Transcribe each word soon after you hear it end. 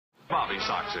Bobby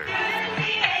Soxer.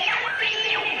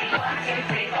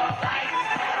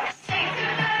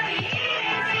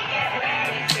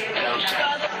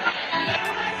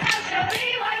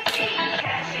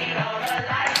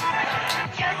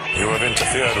 You have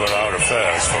interfered with our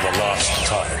affairs for the last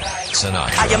time.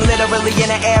 Sinatra. I am literally in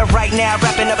the air right now,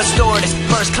 rapping up a stewardess.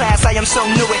 First class, I am so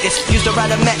new at this. Used to ride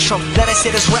a metro, let us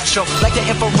hit this retro. Like the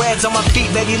infrareds on my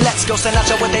feet, baby, let's go.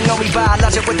 Sinatra, what they know me by,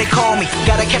 Logic, what they call me.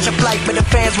 Gotta catch a flight, but the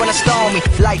fans wanna stall me.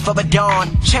 Life of a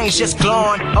dawn, change just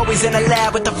glowing. Always in the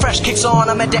lab with the fresh kicks on.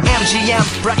 I'm at the MGM,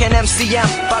 rockin' MCM.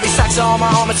 Bobby Soxer on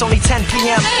my arm, it's only 10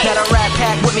 p.m. Not a rat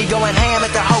pack with me going ham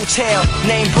at the hotel.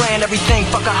 Name brand, everything,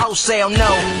 fuck a wholesale,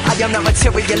 no. I am not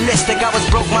materialistic, I was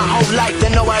broke my whole life,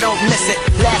 then no, I don't miss it.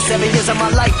 Last 7 years of my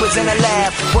life was in a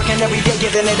lab, working every day,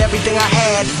 giving it everything I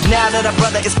had. Now that a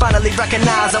brother is finally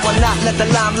recognized, I will not let the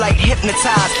limelight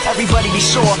hypnotize. Everybody be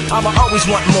sure, I'ma always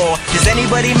want more. Does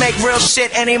anybody make real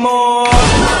shit anymore?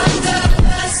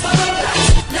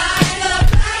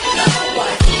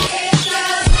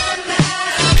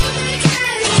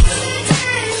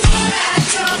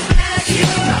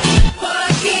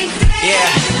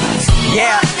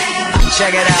 Yeah,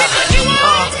 check it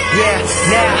out. Yeah,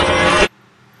 now.